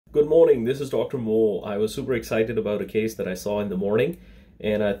Good morning, this is Dr. Mo. I was super excited about a case that I saw in the morning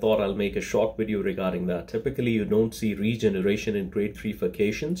and I thought I'll make a short video regarding that. Typically, you don't see regeneration in grade 3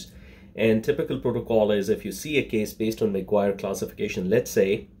 furcations, and typical protocol is if you see a case based on McGuire classification, let's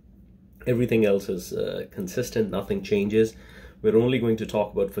say everything else is consistent, nothing changes, we're only going to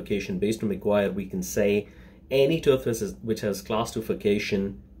talk about furcation based on McGuire. We can say any tooth which has class 2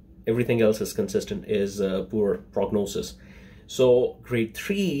 furcation, everything else is consistent, is poor prognosis. So grade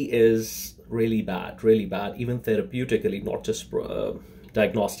 3 is really bad, even therapeutically, not just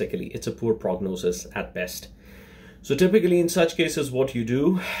diagnostically. It's a poor prognosis at best. So typically in such cases, what you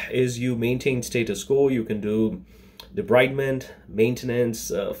do is you maintain status quo. You can do debridement,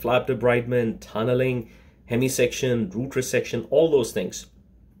 maintenance, flap debridement, tunneling, hemisection, root resection, all those things.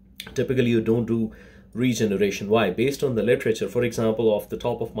 Typically you don't do regeneration. Why? Based on the literature, for example, off the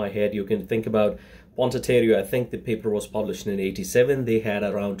top of my head, you can think about Pontotario. I think the paper was published in '87. They had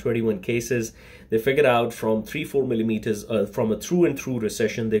around 21 cases. They figured out from 3-4 millimeters from a through and through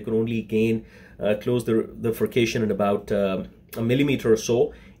recession, they could only gain close the furcation in about a millimeter or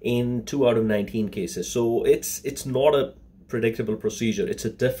so in 2 out of 19 cases. So it's not a predictable procedure. It's a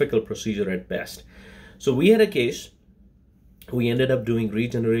difficult procedure at best. So we had a case. We ended up doing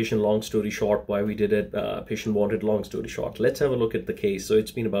regeneration. Long story short, why we did it, patient wanted. Long story short, let's have a look at the case. So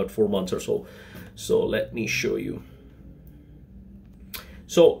it's been about 4 months or so. So let me show you.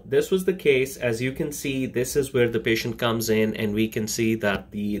 So this was the case. As you can see, this is where the patient comes in, and we can see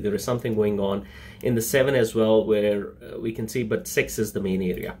that there is something going on in the 7 as well, where we can see, but 6 is the main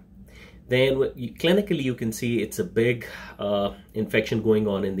area. Then clinically, you can see it's a big infection going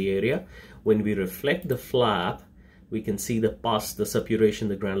on in the area. When we reflect the flap, we can see the pus, the suppuration,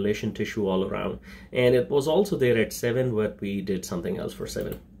 the granulation tissue all around. And it was also there at 7, but we did something else for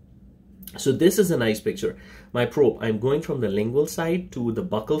 7. So this is a nice picture. My probe, I'm going from the lingual side to the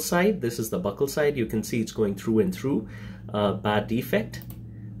buccal side. This is the buccal side. You can see it's going through and through. Bad defect.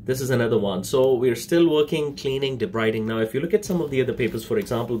 This is another one. So we're still working, cleaning, debriding. Now, if you look at some of the other papers, for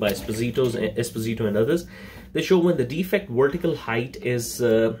example, by Esposito and others, they show when the defect vertical height is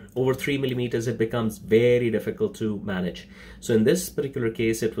over 3 millimeters, it becomes very difficult to manage. So in this particular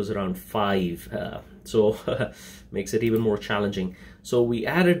case, it was around 5. So makes it even more challenging. So we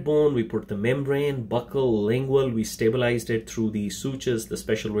added bone, we put the membrane, buccal, lingual, we stabilized it through the sutures, the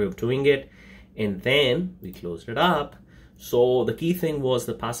special way of doing it, and then we closed it up. So the key thing was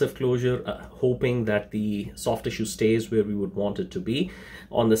the passive closure, hoping that the soft tissue stays where we would want it to be.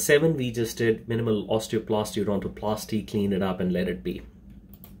 On the 7, we just did minimal osteoplasty, odontoplasty, clean it up and let it be.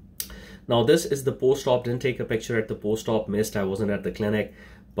 Now this is the post-op. Didn't take a picture at the post-op, missed, I wasn't at the clinic,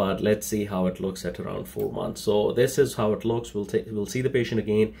 but let's see how it looks at around 4 months. So this is how it looks. We'll see the patient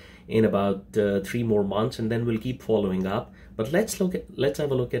again in about 3 more months, and then we'll keep following up. But let's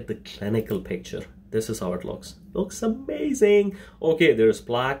have a look at the clinical picture. This is how it looks. Looks amazing. Okay, there's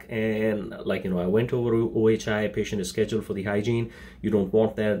plaque, and I went over OHI. Patient is scheduled for the hygiene. You don't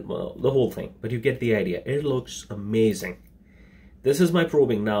want that, well, the whole thing, but you get the idea. It looks amazing. This is my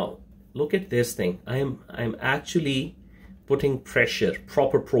probing. Now look at this thing. I'm actually putting pressure,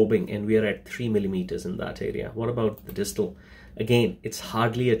 proper probing, and we are at 3 millimeters in that area. What about the distal? Again, it's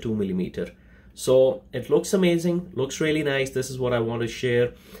hardly a 2 millimeter. So it looks amazing, looks really nice. This is what I want to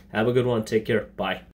share. Have a good one. Take care. Bye.